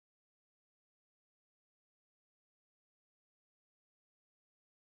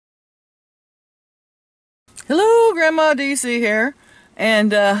Hello, Grandma DC here.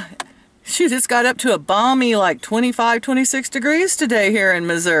 And shoot, it's got up to a balmy like 25, 26 degrees today here in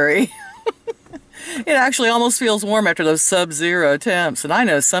Missouri. It actually almost feels warm after those sub-zero temps. And I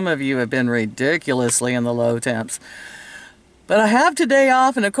know some of you have been ridiculously in the low temps. But I have today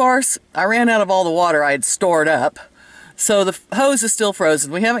off, and of course, I ran out of all the water I had stored up. So the hose is still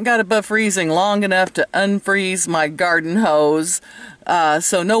frozen. We haven't got above freezing long enough to unfreeze my garden hose.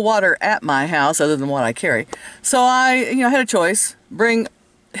 So no water at my house other than what I carry. So I had a choice. Bring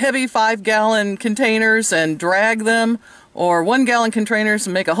heavy 5-gallon containers and drag them, or 1-gallon containers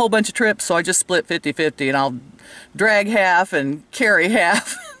and make a whole bunch of trips. So I just split 50-50, and I'll drag half and carry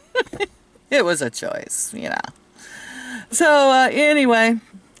half. It was a choice, So anyway,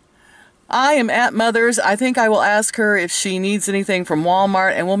 I am at Mother's. I think I will ask her if she needs anything from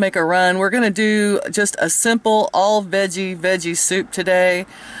Walmart, and we'll make a run. We're going to do just a simple all-veggie soup today,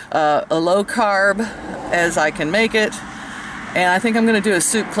 a low carb as I can make it. And I think I'm going to do a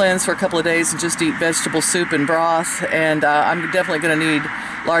soup cleanse for a couple of days and just eat vegetable soup and broth. And I'm definitely going to need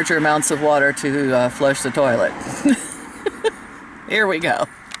larger amounts of water to flush the toilet. Here we go.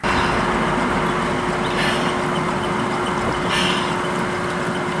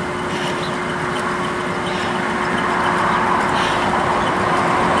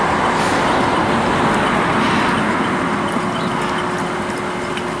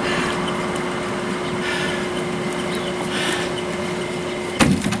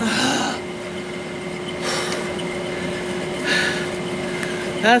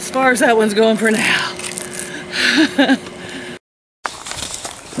 As far as that one's going for now.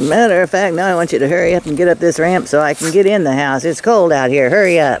 Matter of fact, now I want you to hurry up and get up this ramp so I can get in the house. It's cold out here.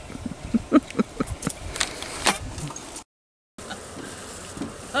 Hurry up.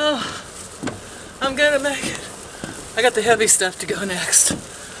 Oh, I'm gonna make it. I got the heavy stuff to go next.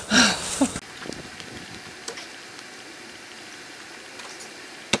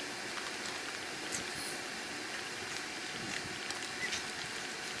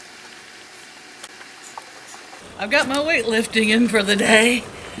 I've got my weightlifting in for the day,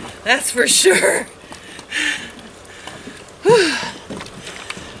 that's for sure.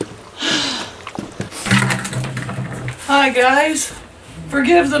 Hi guys,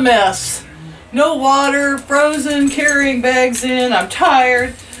 forgive the mess. No water, frozen, carrying bags in, I'm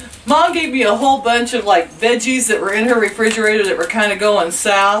tired. Mom gave me a whole bunch of like veggies that were in her refrigerator that were kind of going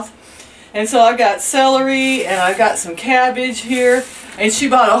south. And so I got celery and I got some cabbage here. And she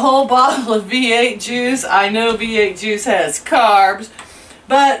bought a whole bottle of V8 juice. I know V8 juice has carbs,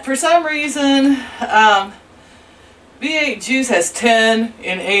 but for some reason, V8 juice has 10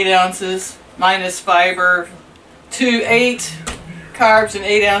 in 8 ounces, minus fiber, to 8 carbs in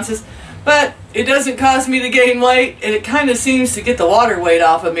 8 ounces. But it doesn't cause me to gain weight, and it kind of seems to get the water weight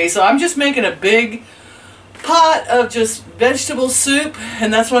off of me. So I'm just making a big pot of just vegetable soup,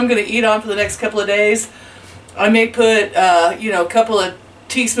 and that's what I'm going to eat on for the next couple of days. I may put, a couple of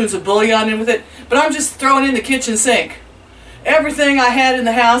teaspoons of bouillon in with it, but I'm just throwing in the kitchen sink. Everything I had in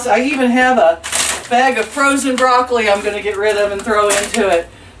the house, I even have a bag of frozen broccoli I'm going to get rid of and throw into it.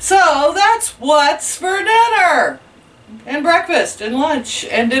 So that's what's for dinner, and breakfast, and lunch,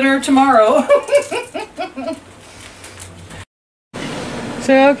 and dinner tomorrow.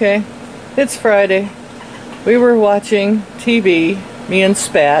 So, okay, it's Friday. We were watching TV, me and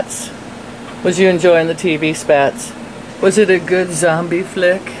Spats. Was you enjoying the TV, Spats? Was it a good zombie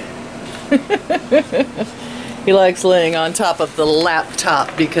flick? He likes laying on top of the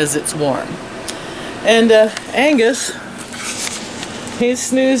laptop because it's warm. And Angus, he's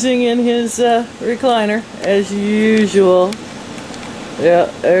snoozing in his recliner as usual.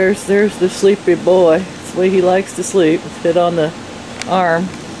 Yeah, there's the sleepy boy. That's the way he likes to sleep, with it on the arm.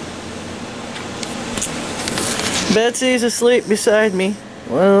 Betsy's asleep beside me.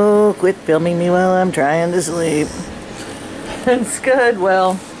 Whoa, quit filming me while I'm trying to sleep. And Scud,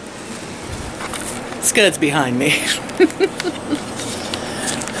 well, Scud's behind me.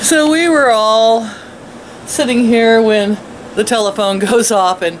 So we were all sitting here when the telephone goes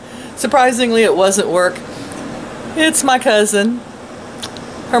off, and surprisingly it wasn't work. It's my cousin,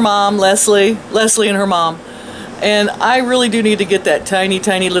 her mom, Leslie and her mom. And I really do need to get that tiny,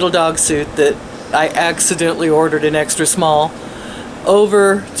 tiny little dog suit that I accidentally ordered in extra small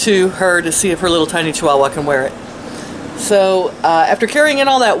over to her to see if her little tiny chihuahua can wear it. So after carrying in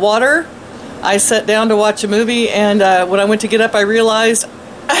all that water, I sat down to watch a movie, and when I went to get up, I realized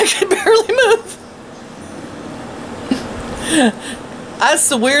I could barely move. That's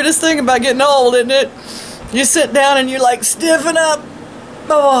the weirdest thing about getting old, isn't it? You sit down and you're like stiffen up.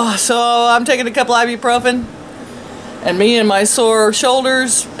 Oh, so I'm taking a couple ibuprofen, and me and my sore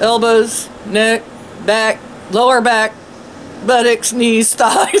shoulders, elbows, neck, back, lower back, buttocks, knees,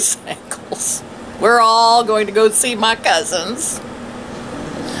 thighs, ankles. We're all going to go see my cousins.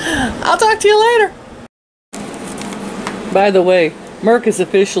 I'll talk to you later. By the way, Merc is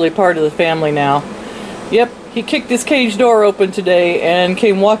officially part of the family now. Yep, he kicked his cage door open today and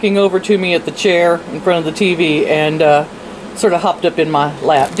came walking over to me at the chair in front of the TV and sort of hopped up in my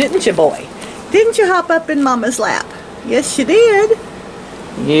lap. Didn't you, boy? Didn't you hop up in Mama's lap? Yes, you did.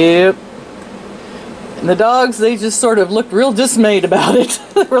 Yep. And the dogs, they just sort of looked real dismayed about it.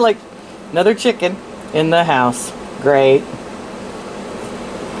 We're like, another chicken in the house. Great.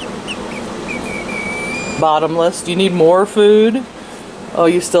 Bottomless. Do you need more food? Oh,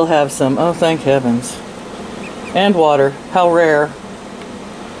 you still have some. Oh, thank heavens. And water. How rare.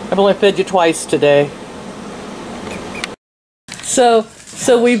 I've only fed you twice today. So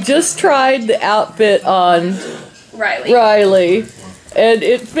we've just tried the outfit on Riley. And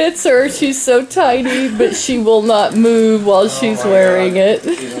it fits her. She's so tiny, but she will not move while she's wearing it.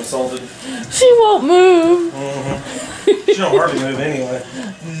 She's insulted. She won't move. She don't hardly move anyway.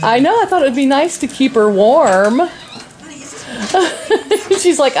 I know. I thought it would be nice to keep her warm.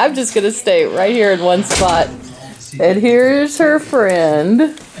 She's like, I'm just going to stay right here in one spot. And here's her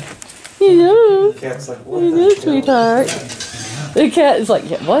friend. Hello. The cat's like, what Hello, sweetheart. The cat is like,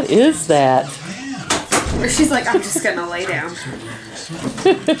 yeah, what is that? Or she's like, I'm just going to lay down.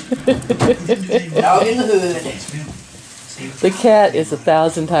 Dog in the hood. The cat is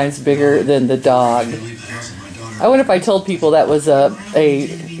 1,000 times bigger than the dog. I wonder if I told people that was a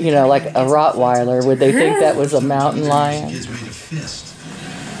you know, like a Rottweiler, would they think that was a mountain lion?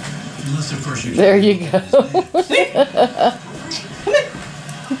 There you go.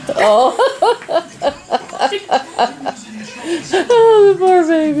 Oh. Oh, the poor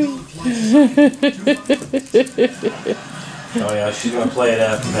baby. Oh yeah, she's gonna play it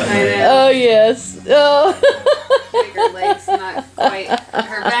up. Oh yes. Oh. Her legs not quite,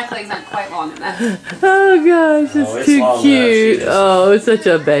 her back legs aren't quite long enough. Oh gosh, it's it's too long cute. enough. Oh, it's such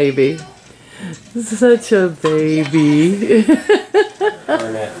a baby. Such a baby.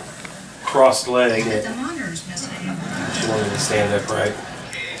 Her that crossed leg. She wanted to stand upright.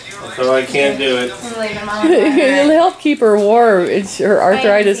 So I can't do it. It'll help keep her warm. Her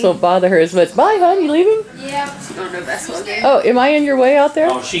arthritis won't bother her as much. Bye, hon. You leaving? Yeah. She's going to a basketball game. Oh, am I in your way out there?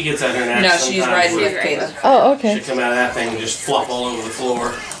 Oh, she gets out her neck. No, she's riding with Kayla. Oh, okay. She come out of that thing and just flop all over the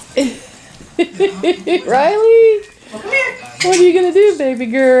floor. Riley, what are you gonna do, baby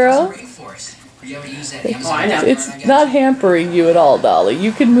girl? Oh, I know. It's not hampering you at all, Dolly.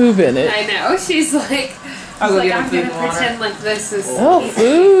 You can move in it. I know. She's like, I'll go I'm get her going food to and water. pretend like this is. Oh,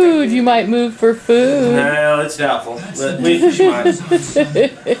 food. You might move for food. No, it's doubtful. But she might.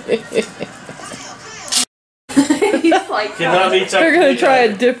 He's like, Cannot be tucked They're gonna in. try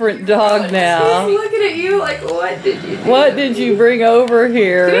a different dog now. he's looking at you like, what did you do? What did you bring over Come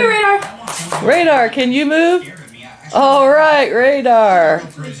here, here? Radar. Radar, can you move? All right, Radar.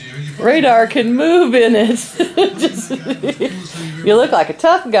 Radar can move in it. You look like a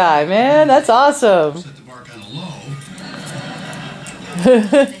tough guy, man. That's awesome.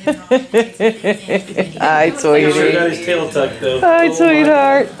 Hi, Sure got sweetie. his tail tucked though. Hi, Oh,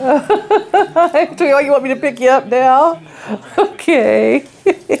 sweetheart. Hi, sweetheart. You want me to pick you up now? Okay.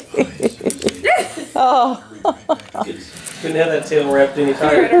 Oh. Couldn't have that tail wrapped any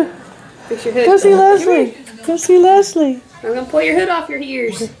tighter. Fix your hood. Go see Leslie. Go see Leslie. I'm going to pull your hood off your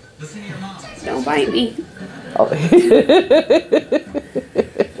ears. Don't bite me. Oh,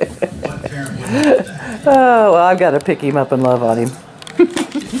 well, I've got to pick him up and love on him.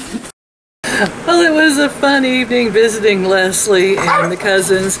 Well, it was a fun evening visiting Leslie and the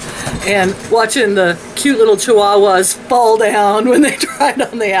cousins and watching the cute little chihuahuas fall down when they tried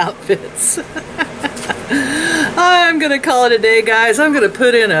on the outfits. I'm going to call it a day, guys. I'm going to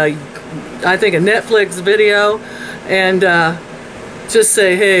put in I think a Netflix video and just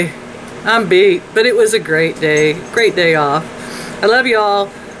say, hey, I'm beat. But it was a great day off. I love you all.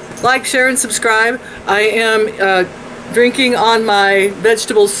 Like, share, and subscribe. I am drinking on my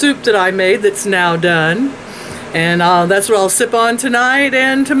vegetable soup that I made that's now done. And that's what I'll sip on tonight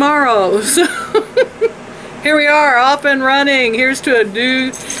and tomorrow. So here we are, off and running. Here's to a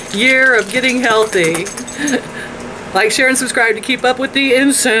new year of getting healthy. Like, share, and subscribe to keep up with the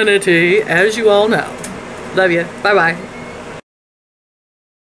insanity, as you all know. Love you. Bye-bye.